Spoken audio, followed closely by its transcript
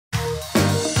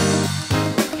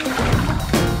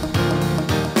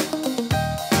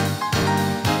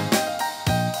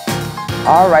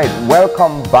All right,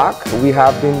 welcome back. We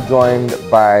have been joined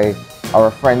by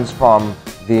our friends from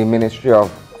the Ministry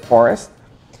of Forestry,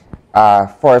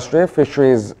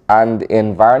 Fisheries and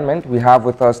Environment. We have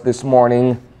with us this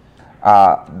morning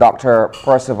Dr.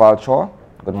 Percival.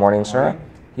 Good morning, sir.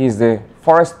 He's the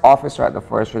Forest Officer at the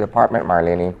Forestry Department,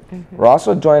 Marlene. We're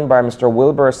also joined by Mr.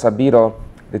 Wilber Sabido,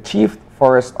 the Chief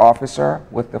Forest Officer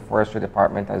with the Forestry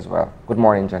Department as well. Good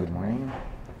morning, gentlemen.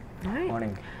 Good morning.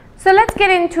 Morning. So let's get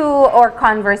into our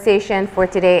conversation for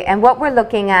today, and what we're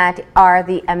looking at are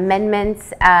the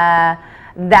amendments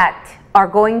that are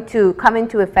going to come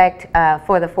into effect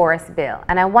for the Forest Bill.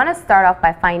 And I want to start off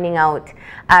by finding out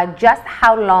just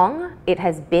how long it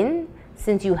has been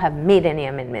since you have made any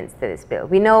amendments to this bill.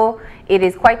 We know it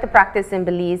is quite the practice in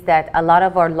Belize that a lot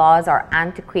of our laws are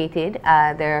antiquated.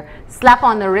 They're slap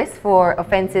on the wrist for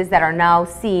offenses that are now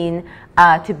seen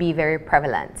to be very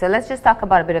prevalent. So let's just talk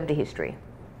about a bit of the history.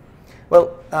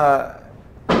 Well,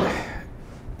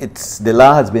 the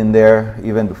law has been there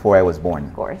even before I was born.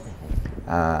 Of course.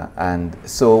 And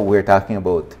so we're talking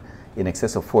about in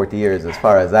excess of 40 years as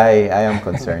far as I am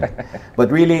concerned. But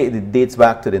really it dates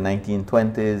back to the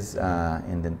 1920s.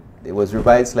 It was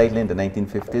revised slightly in the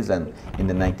 1950s and in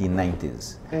the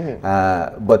 1990s.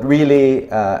 But really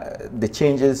the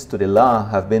changes to the law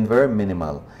have been very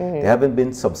minimal. They haven't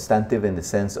been substantive in the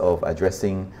sense of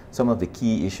addressing some of the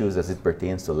key issues as it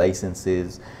pertains to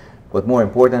licenses, but more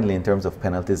importantly in terms of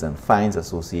penalties and fines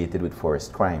associated with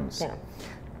forest crimes. Yeah.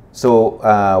 So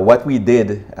what we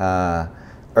did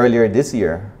earlier this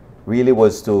year really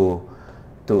was to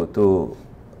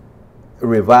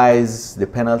revise the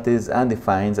penalties and the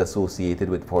fines associated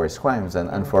with forest crimes,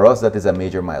 and for us that is a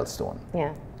major milestone.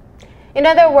 Yeah. In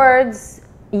other words,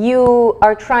 you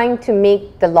are trying to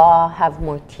make the law have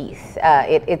more teeth.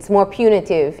 It's more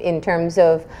punitive in terms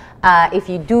of if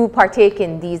you do partake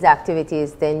in these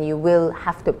activities, then you will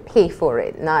have to pay for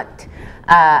it, not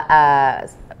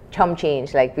chum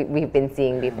change like we've been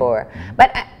seeing before.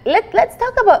 But let's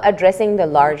talk about addressing the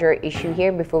larger issue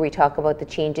here before we talk about the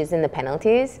changes in the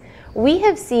penalties. We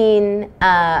have seen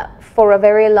for a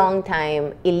very long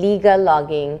time illegal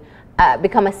logging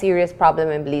become a serious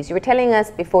problem in Belize. You were telling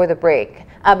us before the break,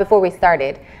 before we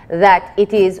started, that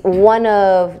it is one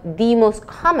of the most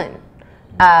common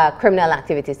criminal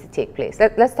activities to take place.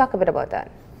 Let's talk a bit about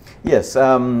that. Yes.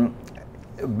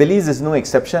 Belize is no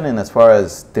exception in as far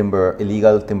as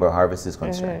illegal timber harvest is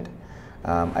concerned.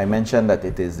 I mentioned that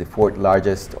it is the 4th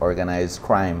largest organized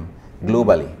crime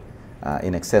globally,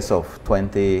 in excess of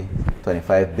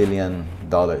 $25 billion,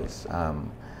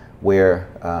 where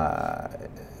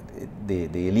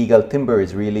the illegal timber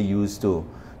is really used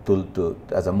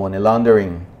as a money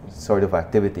laundering sort of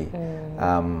activity.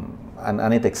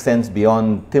 And it extends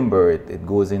beyond timber. It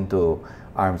goes into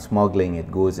arms smuggling,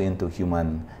 it goes into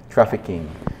human trafficking.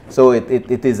 So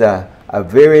it is a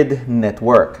varied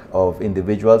network of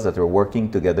individuals that are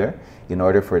working together in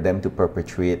order for them to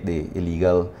perpetrate the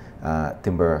illegal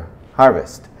timber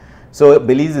harvest. So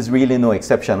Belize is really no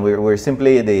exception. We're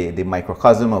simply the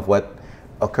microcosm of what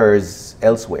occurs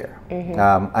elsewhere.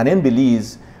 And in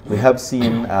Belize, we have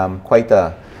seen quite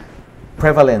a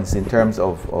prevalence in terms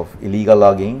of illegal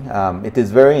logging. It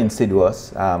is very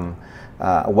insidious.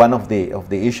 One of the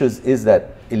issues is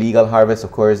that illegal harvest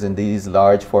occurs in these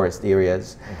large forest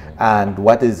areas, and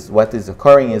what is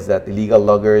occurring is that illegal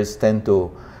loggers tend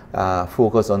to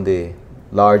focus on the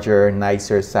larger,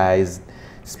 nicer sized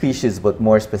species, but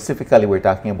more specifically we're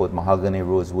talking about mahogany,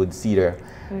 rosewood, cedar.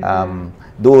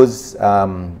 Those,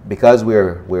 because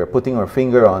we're putting our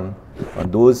finger on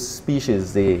those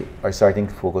species, they are starting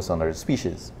to focus on other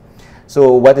species.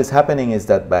 So what is happening is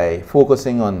that by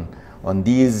focusing on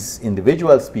these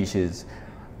individual species,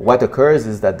 what occurs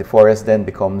is that the forest then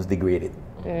becomes degraded.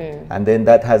 And then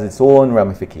that has its own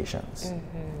ramifications.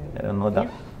 I don't know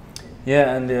that.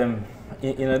 Yeah, and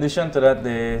in addition to that,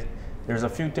 there's a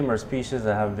few timber species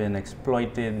that have been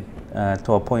exploited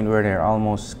to a point where they're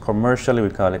almost commercially, we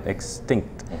call it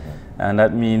extinct. And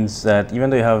that means that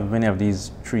even though you have many of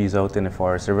these trees out in the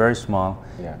forest, they're very small,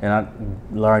 they're not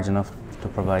large enough to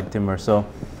provide timber. So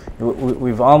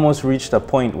we've almost reached a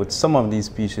point with some of these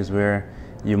species where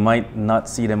you might not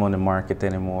see them on the market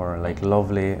anymore, like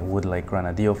lovely wood like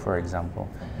granadillo, for example,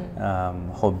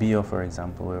 hobio, for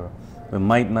example, where we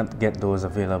might not get those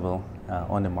available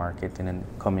on the market in the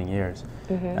coming years.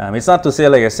 It's not to say,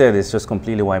 like I said, it's just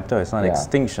completely wiped out. It's not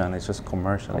extinction, it's just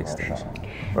commercial extinction.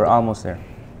 We're almost there.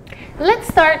 Let's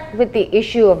start with the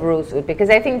issue of rosewood, because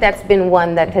I think that's been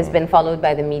one that has been followed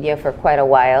by the media for quite a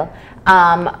while.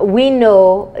 We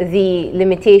know the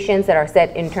limitations that are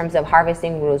set in terms of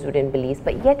harvesting rosewood in Belize,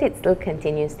 but yet it still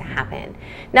continues to happen.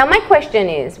 Now, my question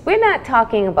is, we're not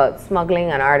talking about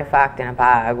smuggling an artifact in a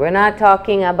bag. We're not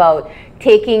talking about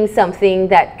taking something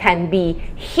that can be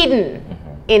hidden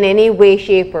in any way,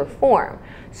 shape, or form.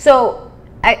 So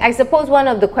I suppose one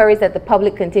of the queries that the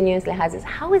public continuously has is,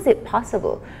 how is it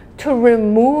possible to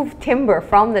remove timber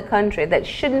from the country that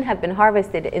shouldn't have been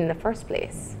harvested in the first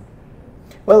place?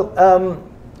 Well,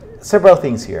 several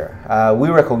things here. We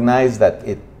recognize that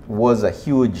it was a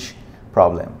huge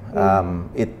problem.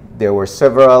 There were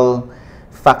several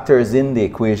factors in the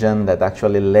equation that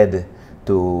actually led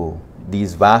to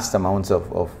these vast amounts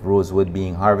of rosewood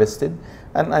being harvested.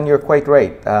 And you're quite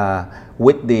right.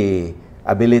 With the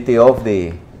ability of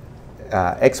the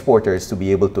exporters to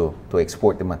be able to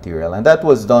export the material. And that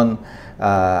was done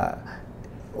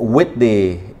with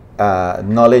the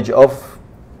knowledge of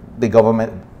the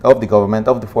government,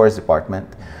 of the Forest Department.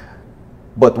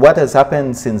 But what has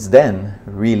happened since then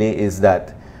really is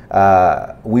that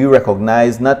we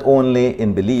recognize not only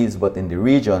in Belize but in the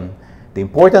region the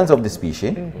importance of the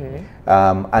species.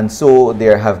 And so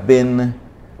there have been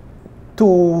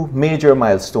two major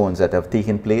milestones that have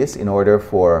taken place in order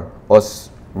for us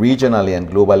regionally and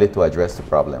globally to address the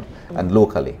problem, and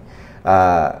locally.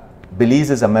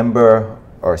 Belize is a member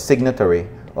or signatory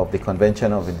of the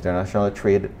Convention of International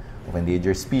Trade of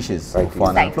Endangered Species of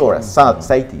Fauna and Flora,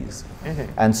 CITES.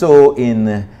 And so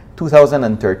in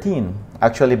 2013,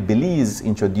 actually Belize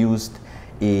introduced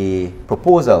a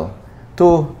proposal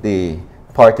to the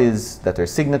parties that are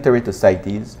signatory to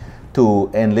CITES to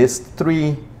enlist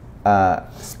 3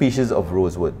 species of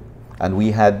rosewood. And we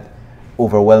had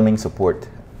overwhelming support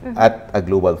at a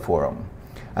global forum.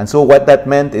 And so what that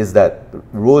meant is that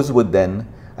rosewood then,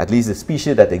 at least the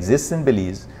species that exists in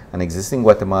Belize and exists in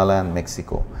Guatemala and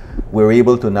Mexico, we're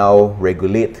able to now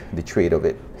regulate the trade of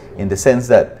it. In the sense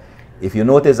that, if you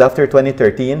notice, after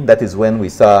 2013, that is when we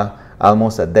saw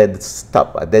almost a dead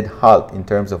stop, a dead halt in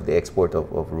terms of the export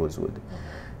of rosewood.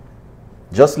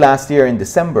 Just last year in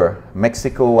December,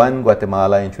 Mexico and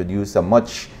Guatemala introduced a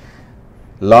much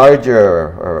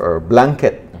larger or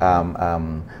blanket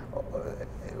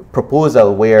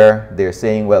proposal where they're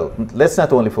saying, well, let's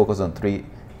not only focus on 3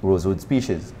 rosewood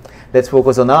species, let's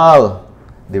focus on all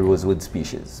the rosewood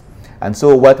species. And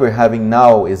so what we're having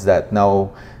now is that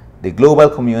now the global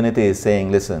community is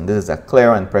saying, listen, this is a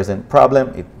clear and present problem.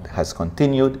 It has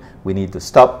continued. We need to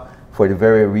stop, for the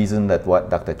very reason that what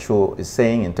Dr. Cho is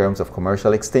saying in terms of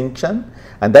commercial extinction.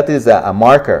 And that is a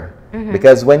marker.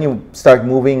 Because when you start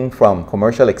moving from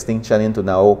commercial extinction into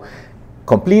now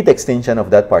complete extinction of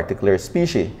that particular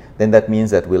species, then that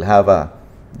means that we'll have a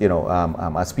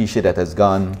species that has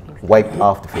gone wiped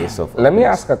off the face of. Let me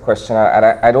ask a question.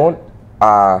 I don't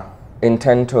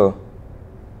intend to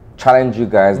challenge you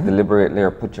guys deliberately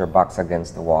or put your backs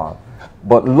against the wall.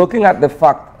 But looking at the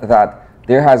fact that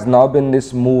there has now been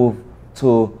this move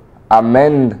to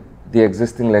amend the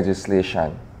existing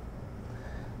legislation,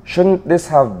 shouldn't this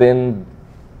have been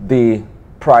the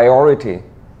priority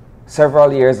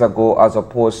several years ago, as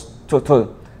opposed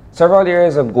to several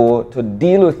years ago, to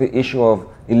deal with the issue of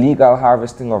illegal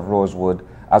harvesting of rosewood,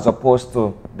 as opposed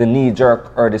to the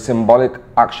knee-jerk or the symbolic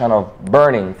action of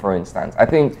burning, for instance? I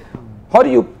think, how do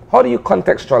you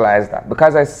contextualize that?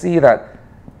 Because I see that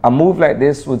a move like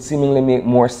this would seemingly make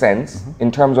more sense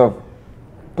in terms of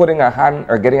putting a hand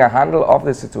or getting a handle of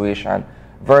the situation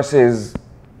versus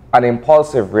an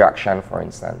impulsive reaction, for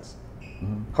instance.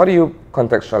 How do you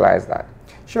contextualize that?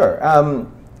 Sure.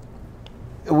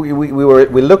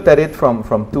 We looked at it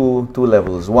from two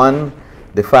levels. One,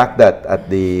 the fact that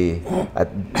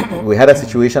we had a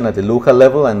situation at the local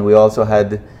level, and we also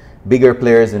had bigger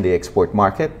players in the export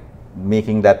market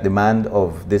making that demand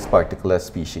of this particular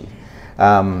species.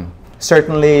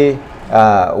 Certainly,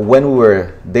 when we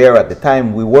were there at the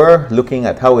time, we were looking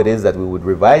at how it is that we would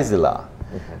revise the law.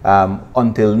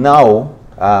 Until now,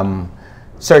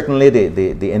 certainly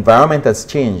the environment has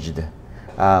changed.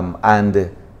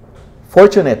 And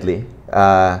fortunately,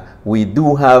 we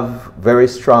do have very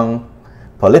strong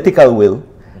political will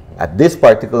at this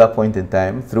particular point in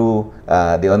time through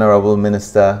the Honorable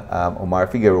Minister Omar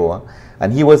Figueroa.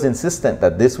 And he was insistent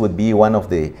that this would be one of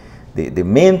the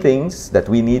main things that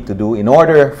we need to do in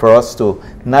order for us to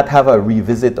not have a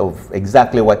revisit of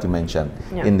exactly what you mentioned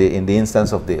in the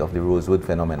instance of the rosewood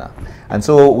phenomena. And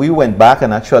so we went back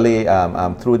and actually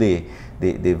through the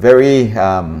very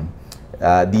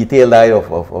detailed eye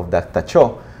of Dr.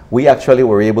 Cho, we actually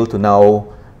were able to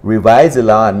now revise the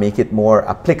law and make it more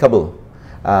applicable.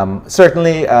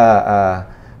 Certainly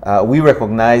we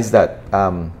recognize that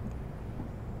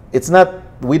it's not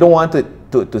we don't want it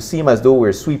to seem as though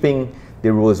we're sweeping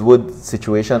the rosewood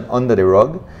situation under the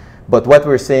rug. But what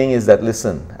we're saying is that,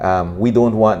 listen, we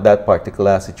don't want that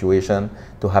particular situation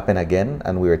to happen again,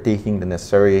 and we are taking the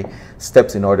necessary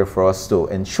steps in order for us to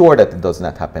ensure that it does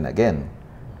not happen again.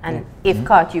 And if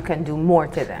caught, you can do more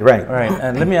to them. Right. Right.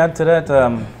 And let me add to that,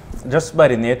 just by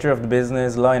the nature of the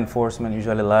business, law enforcement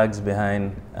usually lags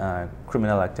behind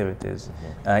criminal activities,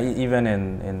 even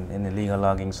in illegal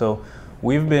logging. So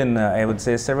we've been, I would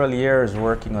say, several years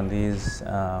working on these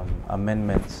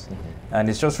amendments. And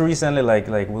it's just recently, like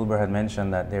Wilber had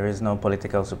mentioned, that there is no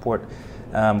political support.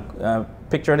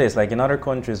 Picture this, like in other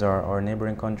countries or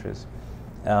neighboring countries,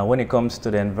 when it comes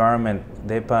to the environment,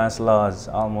 they pass laws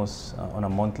almost on a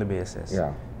monthly basis.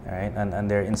 Yeah. Right? And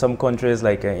there, in some countries,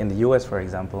 like in the US, for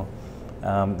example,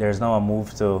 there's now a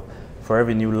move to, for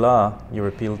every new law, you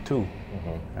repeal 2.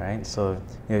 Right? So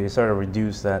you sort of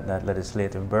reduce that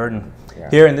legislative burden. Yeah.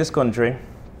 Here in this country,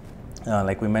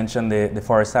 like we mentioned, the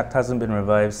Forest Act hasn't been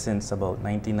revived since about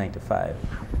 1995,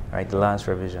 right? The last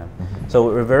revision. So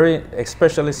we're very,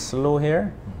 especially slow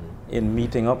here in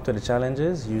meeting up to the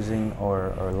challenges, using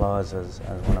our laws as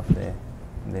one of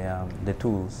the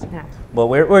tools. Yeah. But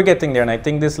we're getting there, and I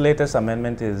think this latest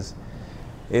amendment is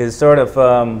sort of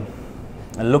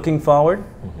looking forward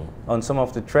on some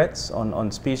of the threats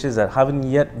on species that haven't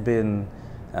yet been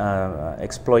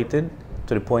exploited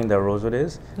to the point that rosewood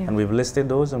is, and we've listed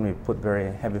those, and we've put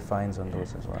very heavy fines on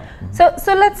those as well.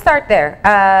 So let's start there.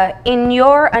 In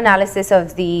your analysis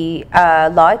of the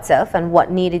law itself and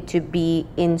what needed to be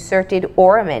inserted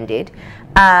or amended,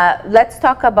 let's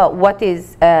talk about what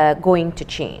is going to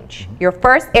change. Your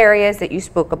first areas that you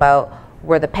spoke about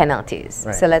were the penalties.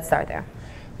 Right. So let's start there.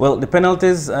 Well, the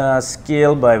penalties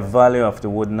scale by value of the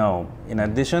wood now. In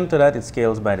addition to that, it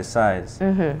scales by the size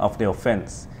of the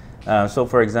offense. So,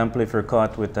 for example, if you're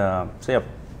caught with, say, a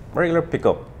regular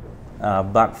pickup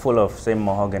bag full of, say,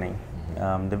 mahogany,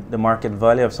 the market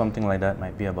value of something like that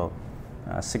might be about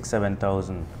 6,000 to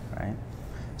 7,000, right?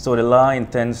 So the law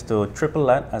intends to triple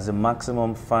that as the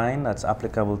maximum fine that's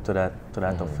applicable to that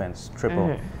offense,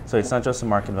 triple. So it's not just the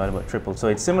market value, but triple. So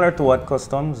it's similar to what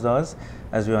customs does,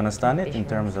 as we understand it, in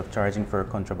terms of charging for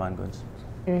contraband goods.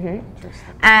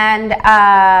 And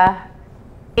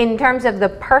in terms of the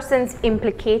persons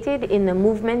implicated in the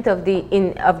movement of the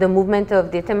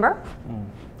timber?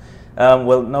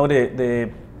 Well, now the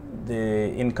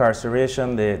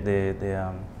incarceration,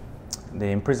 the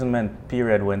imprisonment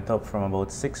period went up from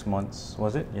about 6 months,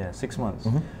 was it? Yeah, 6 months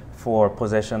for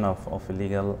possession of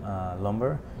illegal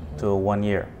lumber to 1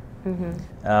 year.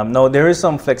 Now there is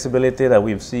some flexibility that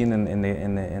we've seen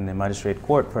in the magistrate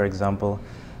court, for example,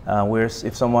 where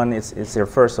if someone it's their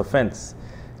first offense,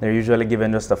 they're usually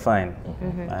given just a fine,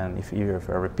 and if you're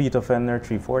a repeat offender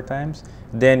 3-4 times,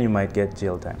 then you might get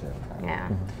jail time. Yeah.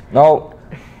 Now,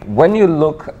 when you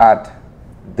look at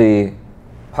the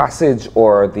passage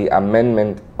or the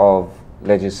amendment of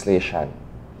legislation,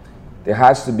 there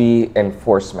has to be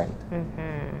enforcement.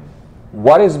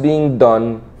 What is being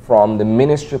done from the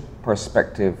ministry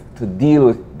perspective to deal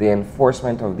with the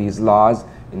enforcement of these laws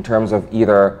in terms of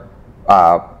either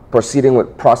proceeding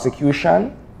with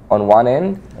prosecution on one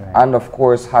end, and of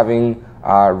course having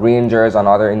rangers and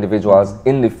other individuals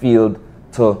in the field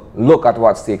to look at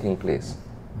what's taking place?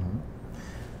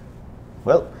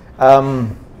 Well,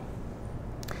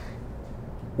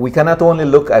 we cannot only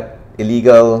look at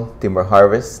illegal timber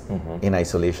harvest in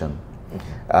isolation.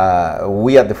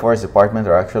 We at the Forest Department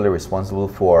are actually responsible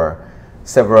for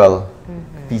several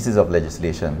pieces of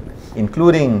legislation,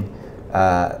 including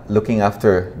looking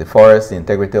after the forest, the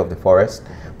integrity of the forest,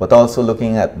 but also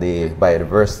looking at the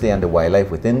biodiversity and the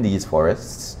wildlife within these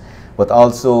forests. But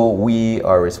also we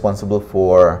are responsible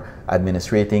for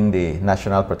administrating the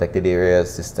National Protected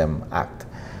Areas System Act.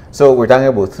 So we're talking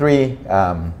about 3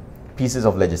 pieces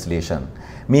of legislation,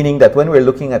 meaning that when we're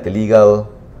looking at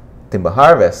illegal timber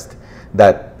harvest,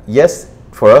 that yes,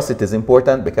 for us it is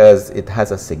important because it has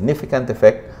a significant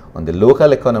effect on the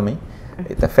local economy,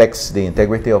 it affects the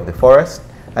integrity of the forest,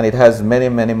 and it has many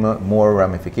more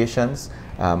ramifications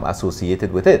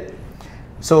associated with it.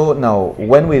 So now,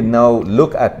 when we now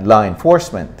look at law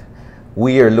enforcement,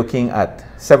 we are looking at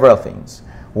several things.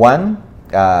 One,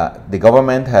 the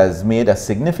government has made a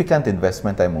significant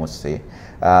investment, I must say,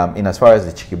 in as far as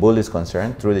the Chiquibul is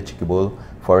concerned, through the Chiquibul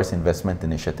Forest Investment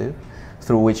Initiative,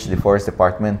 through which the Forest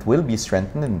Department will be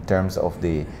strengthened in terms of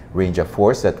the range of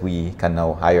force that we can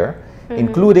now hire,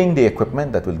 including the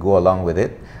equipment that will go along with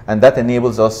it. And that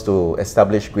enables us to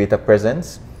establish greater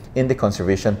presence in the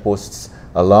conservation posts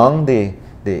along the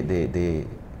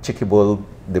Chiquibul,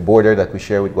 the border that we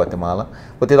share with Guatemala,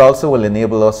 but it also will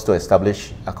enable us to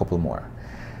establish a couple more.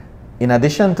 in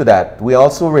addition to that, we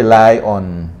also rely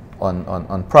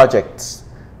on projects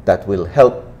that will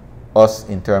help us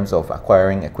in terms of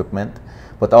acquiring equipment,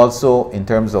 but also in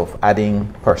terms of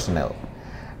adding personnel.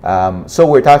 So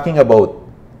we're talking about,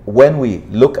 when we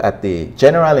look at the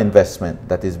general investment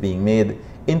that is being made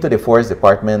into the Forest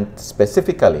Department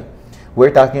specifically,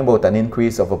 we're talking about an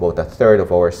increase of about a third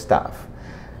of our staff.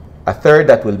 A third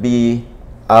that will be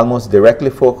almost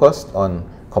directly focused on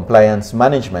compliance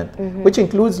management, which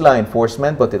includes law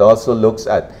enforcement, but it also looks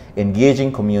at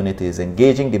engaging communities,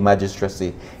 engaging the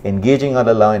magistracy, engaging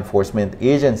other law enforcement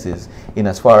agencies in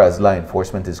as far as law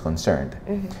enforcement is concerned.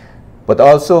 But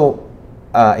also,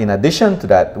 in addition to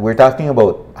that, we're talking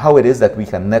about how it is that we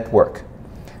can network.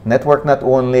 Network not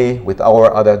only with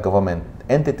our other government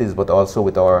entities, but also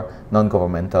with our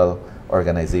non-governmental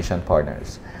organization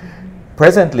partners.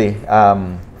 Presently,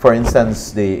 for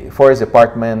instance, the Forest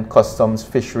Department, Customs,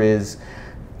 Fisheries,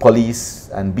 Police,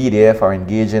 and BDF are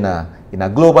engaged in a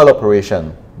global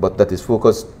operation, but that is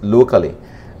focused locally.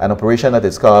 An operation that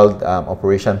is called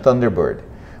Operation Thunderbird,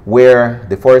 where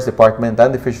the Forest Department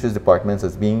and the Fisheries Departments,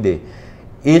 as being the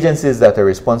agencies that are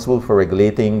responsible for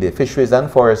regulating the fisheries and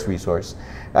forest resource,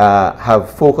 have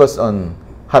focused on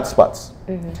hotspots.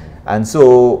 And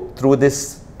so through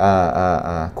this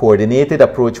coordinated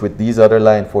approach with these other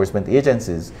law enforcement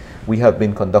agencies, we have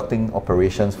been conducting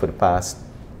operations for the past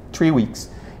 3 weeks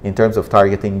in terms of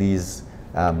targeting these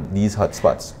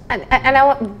hotspots. And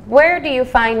where do you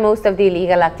find most of the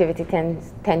illegal activity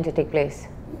tend to take place?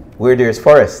 Where there's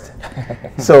forest.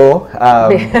 So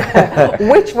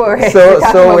which forest?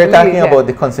 So we're talking about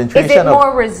the concentration. Is it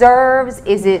more reserves?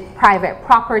 Is it private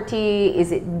property?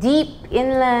 Is it deep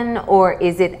inland, or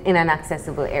is it in an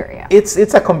accessible area?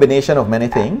 It's a combination of many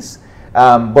things,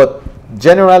 but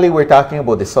generally we're talking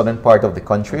about the southern part of the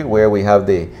country where we have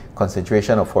the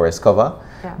concentration of forest cover.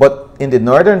 But in the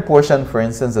northern portion, for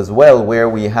instance, as well, where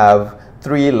we have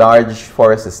 3 large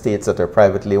forest estates that are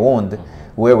privately owned,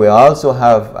 where we also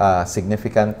have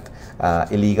significant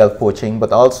illegal poaching,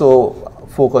 but also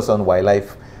focus on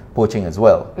wildlife poaching as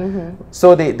well.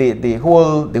 So the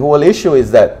whole issue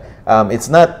is that it's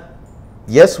not,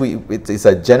 yes, it's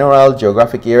a general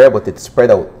geographic area, but it's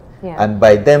spread out. And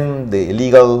by them,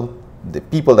 the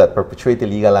people that perpetrate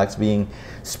illegal acts being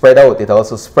spread out, it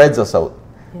also spreads us out.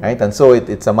 Right? And so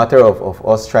it's a matter of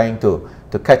us trying to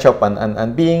catch up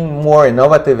and being more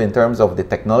innovative in terms of the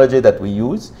technology that we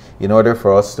use in order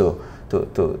for us to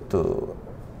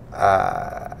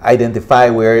identify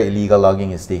where illegal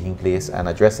logging is taking place and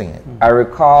addressing it. I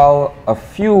recall a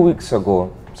few weeks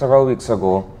ago, several weeks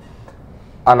ago,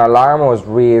 an alarm was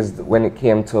raised when it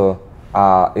came to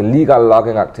illegal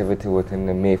logging activity within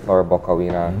the Mayflower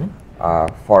Bokawina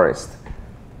forest.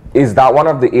 Is that one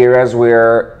of the areas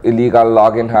where illegal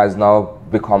logging has now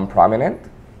become prominent?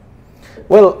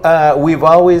 Well, we've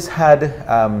always had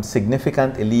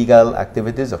significant illegal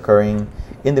activities occurring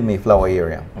in the Mayflower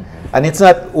area. And it's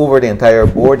not over the entire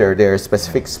border. There are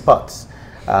specific spots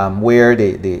where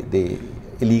the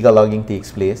illegal logging takes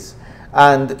place.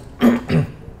 And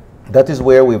that is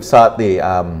where we've sought the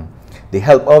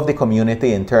help of the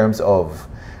community in terms of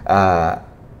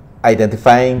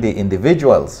identifying the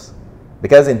individuals.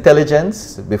 Because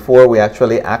intelligence, before we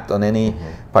actually act on any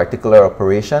particular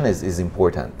operation, is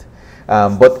important.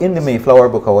 But in the Mayflower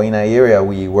Bokawina area,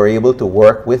 we were able to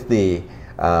work with the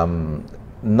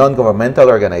non-governmental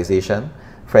organization,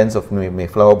 Friends of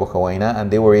Mayflower Bokawina,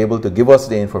 and they were able to give us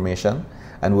the information,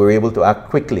 and we were able to act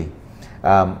quickly.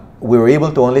 We were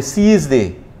able to only seize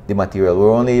the material. We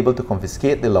were only able to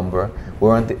confiscate the lumber. We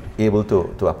weren't able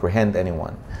to apprehend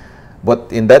anyone.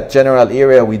 But in that general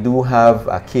area, we do have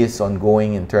a case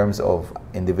ongoing in terms of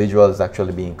individuals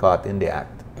actually being caught in the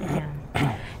act.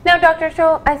 Now, Dr.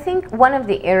 Cho, I think one of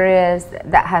the areas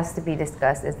that has to be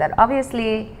discussed is that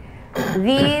obviously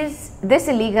this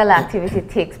illegal activity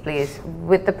takes place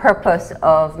with the purpose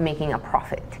of making a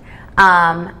profit.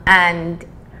 And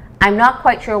I'm not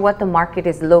quite sure what the market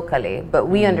is locally, but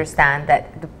we understand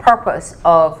that the purpose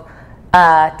of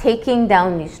taking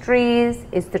down these trees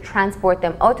is to transport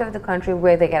them out of the country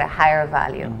where they get a higher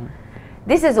value.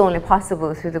 This is only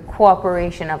possible through the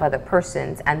cooperation of other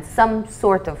persons and some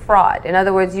sort of fraud. In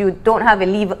other words, you don't have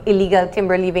illegal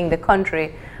timber leaving the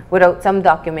country without some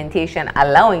documentation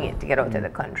allowing it to get out of the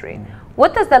country.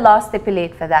 What does the law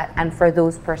stipulate for that and for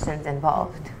those persons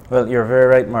involved? Well, you're very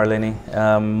right, Marlene.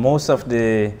 Most of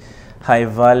the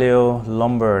high-value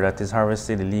lumber that is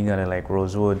harvested illegally, like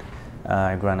rosewood,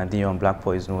 granadillo, and black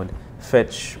poisonwood,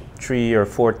 fetch 3 or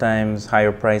 4 times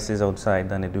higher prices outside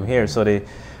than they do here. So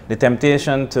the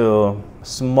temptation to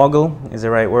smuggle, is the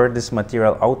right word, this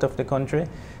material out of the country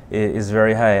is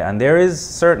very high. And there is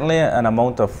certainly an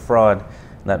amount of fraud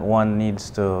that one needs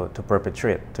to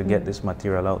perpetrate to get this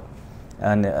material out.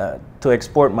 And to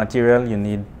export material, you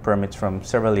need permits from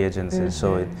several agencies.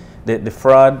 So the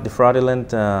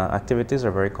fraudulent activities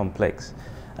are very complex.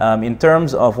 In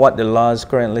terms of what the laws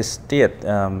currently state,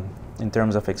 in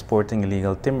terms of exporting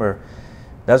illegal timber,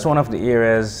 that's one of the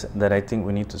areas that I think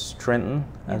we need to strengthen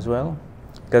as well,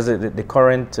 because the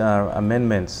current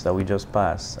amendments that we just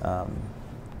passed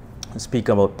speak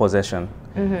about possession.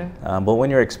 But when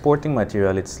you're exporting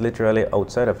material, it's literally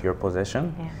outside of your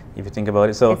possession, if you think about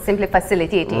it. So it's simply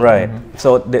facilitating. Right.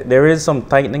 So there is some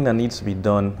tightening that needs to be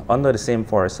done under the same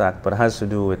Forest Act, but it has to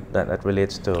do with that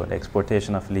relates to the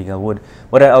exportation of legal wood.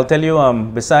 But I'll tell you,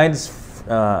 besides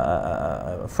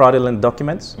fraudulent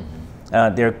documents,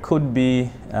 there could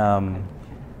be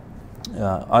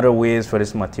other ways for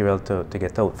this material to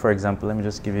get out. For example, let me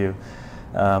just give you,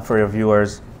 for your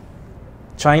viewers,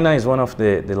 China is one of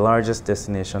the largest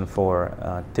destinations for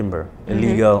timber,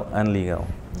 illegal and legal.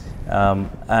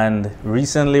 And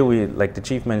recently, like the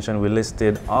chief mentioned, we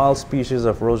listed all species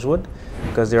of rosewood,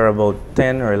 because there are about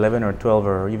 10 or 11 or 12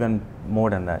 or even more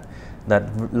than that,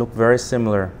 that look very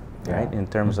similar, right, in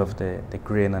terms of the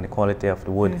grain and the quality of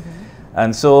the wood.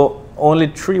 And so only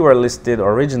 3 were listed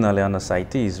originally on the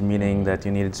CITES, meaning that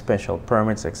you needed special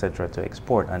permits, etc., to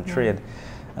export and trade,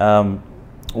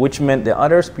 which meant the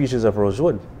other species of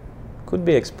rosewood could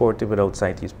be exported without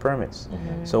CITES permits.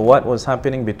 So what was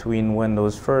happening between when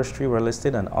those first 3 were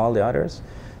listed and all the others?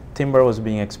 Timber was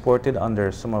being exported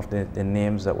under some of the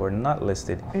names that were not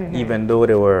listed, even though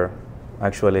they were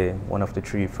actually one of the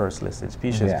 3 first listed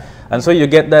species. And so you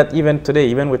get that even today,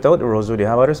 even without the rosewood, you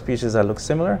have other species that look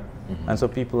similar, and so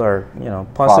people are,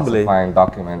 possibly falsifying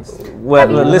documents. Well,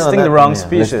 listing the wrong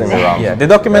species. The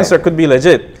documents could be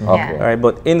legit, right?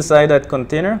 But inside that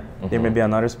container, there may be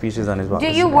another species on it.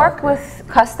 Do you work with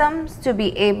customs to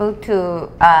be able to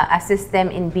assist them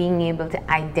in being able to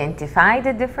identify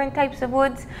the different types of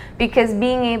woods? Because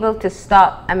being able to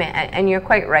stop, I mean, and you're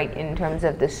quite right in terms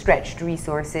of the stretched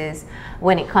resources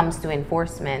when it comes to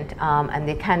enforcement, and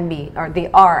they can be, or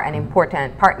they are an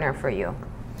important partner for you.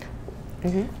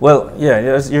 Well,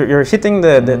 you're hitting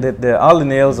all the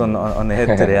nails on the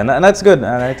head today, and that's good. And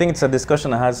I think it's a discussion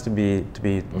that has to be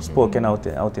spoken out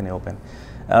in the open.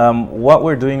 What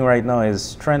we're doing right now is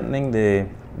strengthening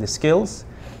the skills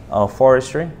of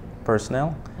forestry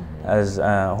personnel, as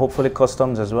hopefully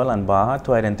customs as well, and Baja,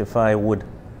 to identify wood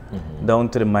down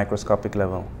to the microscopic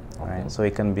level, right? So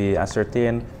it can be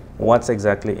ascertained what's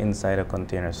exactly inside a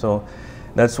container. So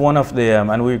that's one of the,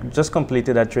 and we just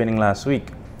completed that training last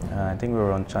week. I think we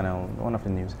were on one of the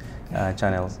news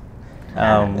channels.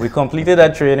 We completed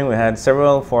that training. We had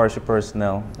several forestry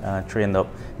personnel trained up.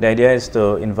 The idea is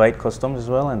to invite customs as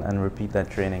well and repeat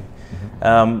that training.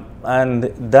 And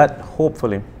that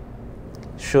hopefully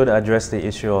should address the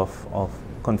issue of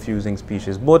confusing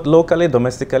species, both locally,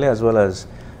 domestically, as well as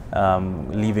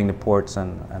leaving the ports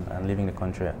and leaving the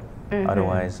country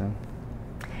otherwise.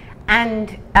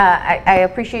 And I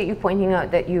appreciate you pointing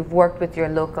out that you've worked with your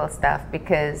local staff,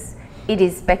 because it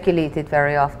is speculated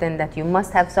very often that you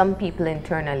must have some people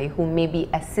internally who may be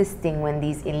assisting when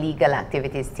these illegal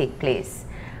activities take place.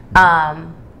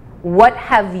 What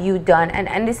have you done,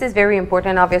 and this is very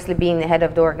important, obviously being the head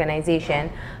of the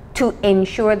organization, to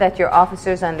ensure that your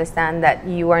officers understand that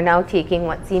you are now taking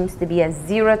what seems to be a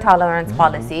zero tolerance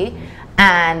policy,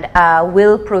 and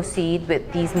will proceed with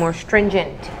these more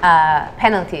stringent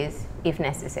penalties if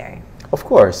necessary? Of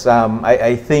course.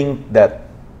 I think that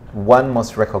one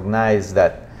must recognize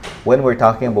that when we're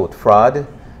talking about fraud,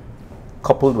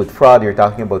 coupled with fraud, you're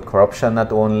talking about corruption,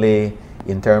 not only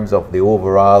in terms of the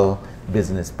overall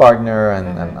business partner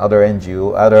and other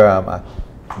NGO, other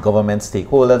government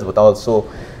stakeholders, but also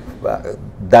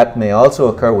that may also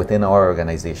occur within our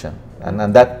organization.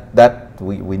 And that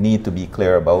we need to be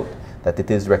clear about, that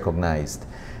it is recognized.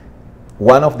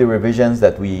 One of the revisions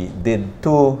that we did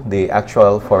to the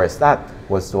actual Forest Act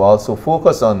was to also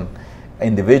focus on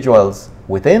individuals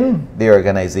within the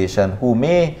organization who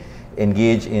may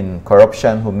engage in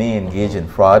corruption, who may engage in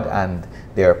fraud, and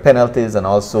there are penalties and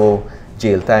also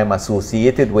jail time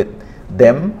associated with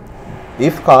them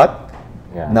if caught,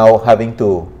 now having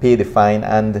to pay the fine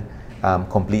and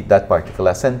complete that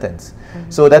particular sentence.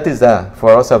 So that is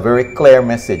for us a very clear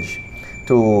message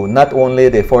to not only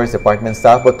the Forest Department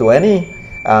staff, but to any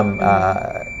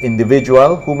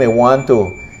individual who may want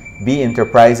to be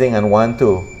enterprising and want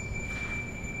to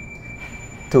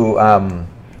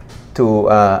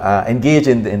engage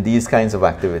in these kinds of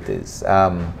activities.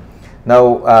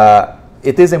 Now,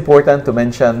 it is important to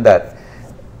mention that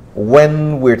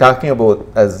when we're talking about,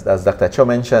 as Dr. Cho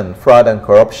mentioned, fraud and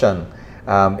corruption,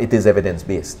 it is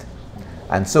evidence-based.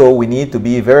 And so we need to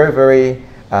be very, very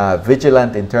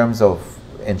vigilant in terms of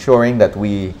ensuring that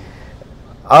we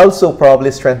also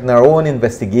probably strengthen our own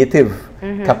investigative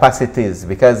capacities,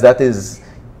 because that is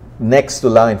next to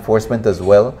law enforcement as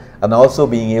well, and also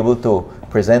being able to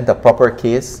present a proper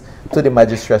case to the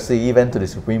magistracy, even to the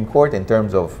Supreme Court, in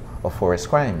terms of forest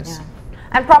crimes. Yeah.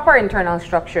 And proper internal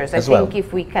structures. I think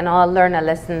if we can all learn a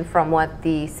lesson from what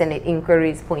the Senate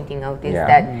inquiry is pointing out, is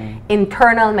that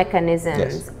internal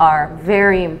mechanisms are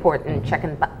very important,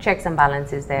 checks and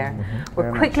balances there.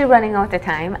 We're quickly running out of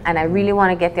time, and I really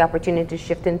want to get the opportunity to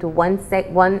shift into one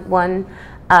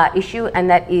issue, and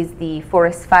that is the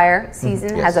forest fire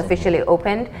season has officially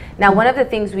opened. Now, one of the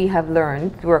things we have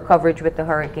learned through our coverage with the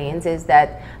hurricanes is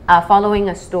that following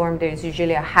a storm, there's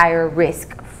usually a higher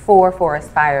risk for forest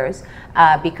fires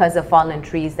because of fallen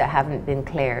trees that haven't been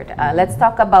cleared. Let's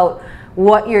talk about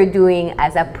what you're doing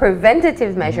as a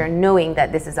preventative measure, knowing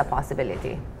that this is a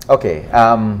possibility. Okay,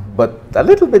 but a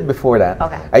little bit before that,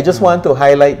 I just want to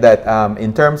highlight that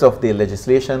in terms of the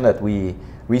legislation that we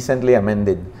recently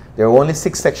amended, there are only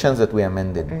 6 sections that we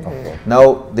amended.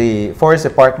 Now, the Forest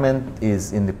Department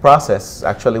is in the process.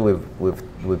 Actually,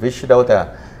 we've issued out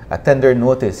a tender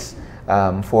notice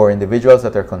for individuals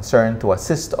that are concerned to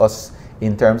assist us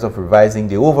in terms of revising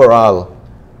the overall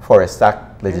Forest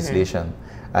Act legislation.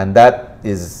 And that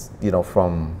is, you know,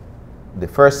 from the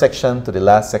first section to the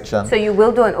last section. So you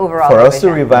will do an overall for us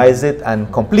to revise it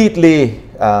and completely,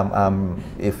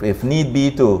 if need be,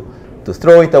 to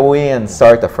throw it away and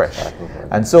start afresh.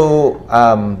 And so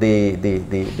the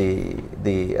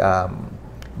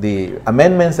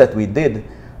amendments that we did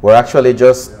were actually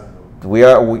just,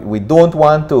 we don't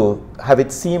want to have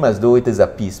it seem as though it is a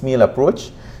piecemeal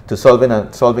approach to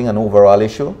solving an overall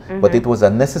issue, but it was a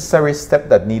necessary step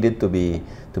that needed to be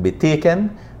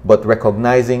taken, but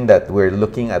recognizing that we're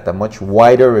looking at a much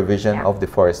wider revision of the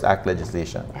Forest Act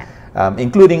legislation,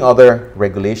 including other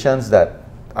regulations that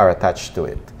are attached to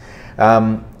it.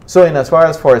 So in as far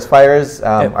as forest fires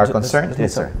are concerned,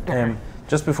 yes, sir.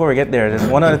 Just before we get there, there's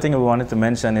one other thing we wanted to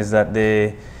mention is that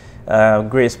the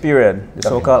grace period, the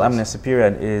so-called amnesty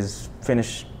period, is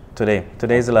finished today.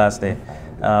 Today is the last day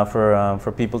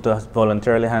for people to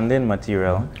voluntarily hand in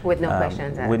material. With no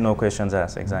questions asked. With no questions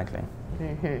asked, exactly.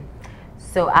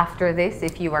 So after this,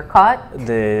 if you are caught,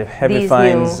 the heavy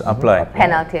fines apply.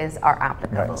 Penalties are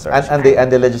applicable. Right,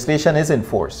 and the legislation is in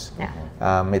force.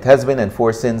 It has been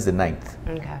enforced since the 9th,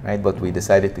 right? But we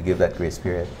decided to give that grace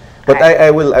period. But I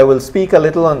will speak a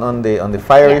little on the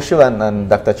fire issue, and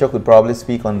Dr. Cho could probably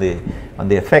speak on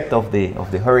the effect of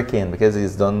the hurricane, because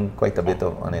he's done quite a bit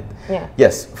on it.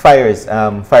 Yes, fires.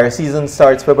 Fire season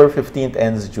starts February 15th,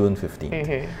 ends June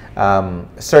 15th.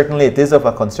 Certainly, it is of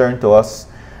a concern to us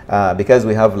because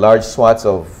we have large swaths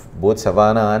of both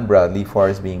savanna and broadleaf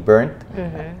forest being burnt.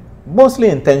 Mostly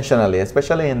intentionally,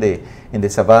 especially in the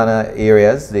savanna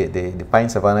areas, the pine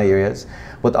savanna areas,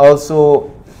 but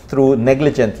also through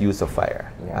negligent use of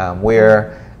fire,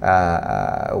 where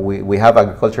we have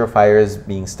agricultural fires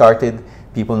being started,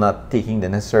 people not taking the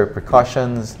necessary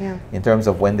precautions in terms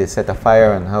of when they set a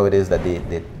fire and how it is that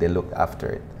they look after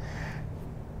it.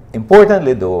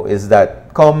 Importantly, though, is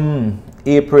that come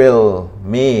April,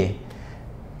 May,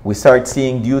 we start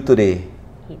seeing, due to the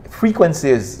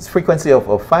frequency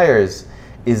of fires,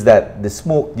 is that the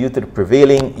smoke, due to the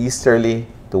prevailing easterly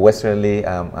to westerly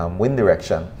wind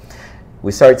direction,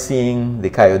 we start seeing the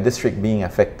Cayo district being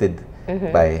affected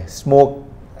by smoke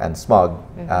and smog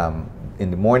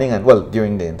in the morning and, well,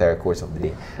 during the entire course of the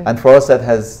day. And for us, that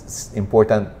has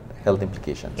important health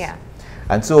implications.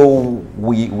 And so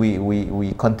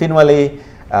we continually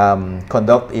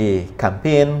conduct a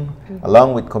campaign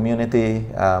along with community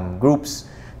groups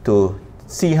to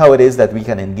see how it is that we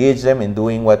can engage them in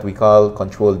doing what we call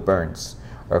controlled burns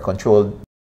or controlled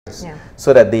burns,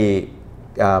 so that they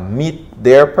meet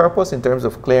their purpose in terms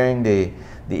of clearing the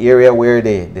area where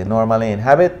they normally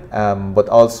inhabit, but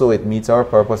also it meets our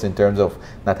purpose in terms of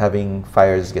not having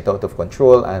fires get out of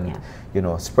control and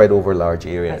spread over large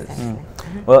areas.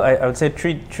 Well, I would say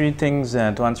three things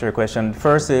to answer your question.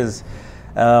 First is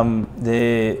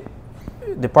the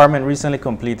department recently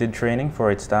completed training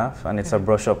for its staff, and it's a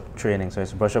brush-up training, so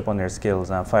it's brush up on their skills,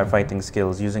 firefighting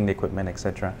skills, using the equipment,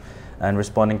 etc., and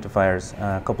responding to fires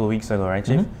a couple of weeks ago, right,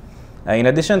 Chief? In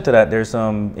addition to that, there's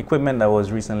some equipment that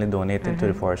was recently donated to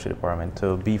the Forestry Department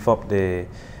to beef up the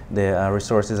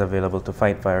resources available to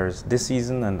fight fires this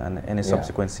season and any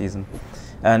subsequent season.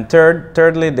 And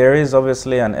thirdly, there is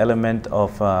obviously an element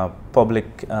of public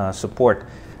support,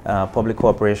 public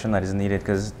cooperation that is needed,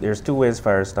 because there's two ways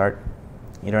fires start.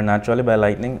 either naturally by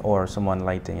lightning or someone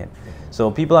lighting it. So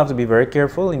people have to be very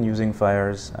careful in using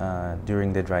fires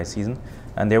during the dry season.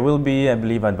 And there will be, I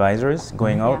believe, advisories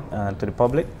going out to the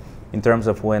public in terms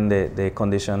of when the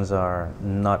conditions are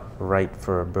not right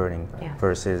for burning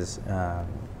versus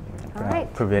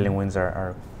prevailing winds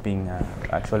are being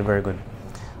actually very good.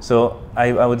 So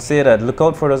I would say that look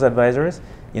out for those advisories.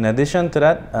 In addition to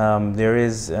that, there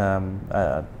is,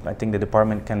 I think the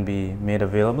department can be made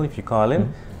available if you call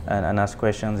in and ask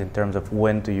questions in terms of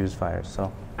when to use fires.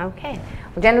 So. Okay.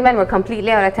 Well, gentlemen, we're completely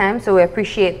out of time, so we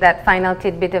appreciate that final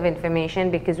tidbit of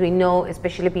information because we know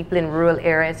especially people in rural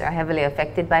areas are heavily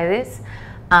affected by this.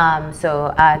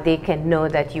 So they can know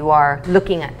that you are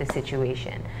looking at the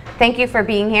situation. Thank you for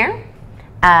being here.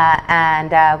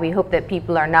 And we hope that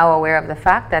people are now aware of the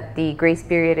fact that the grace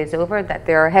period is over, that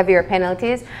there are heavier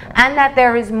penalties, and that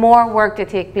there is more work to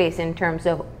take place in terms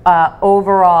of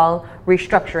overall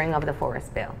restructuring of the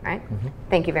forest bill, right?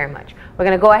 Thank you very much. We're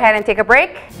going to go ahead and take a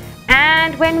break.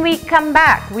 And when we come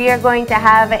back, we are going to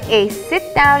have a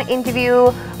sit-down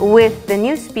interview with the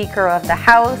new Speaker of the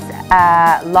House,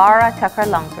 Laura Tucker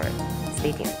Longsworth.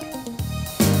 Stay tuned.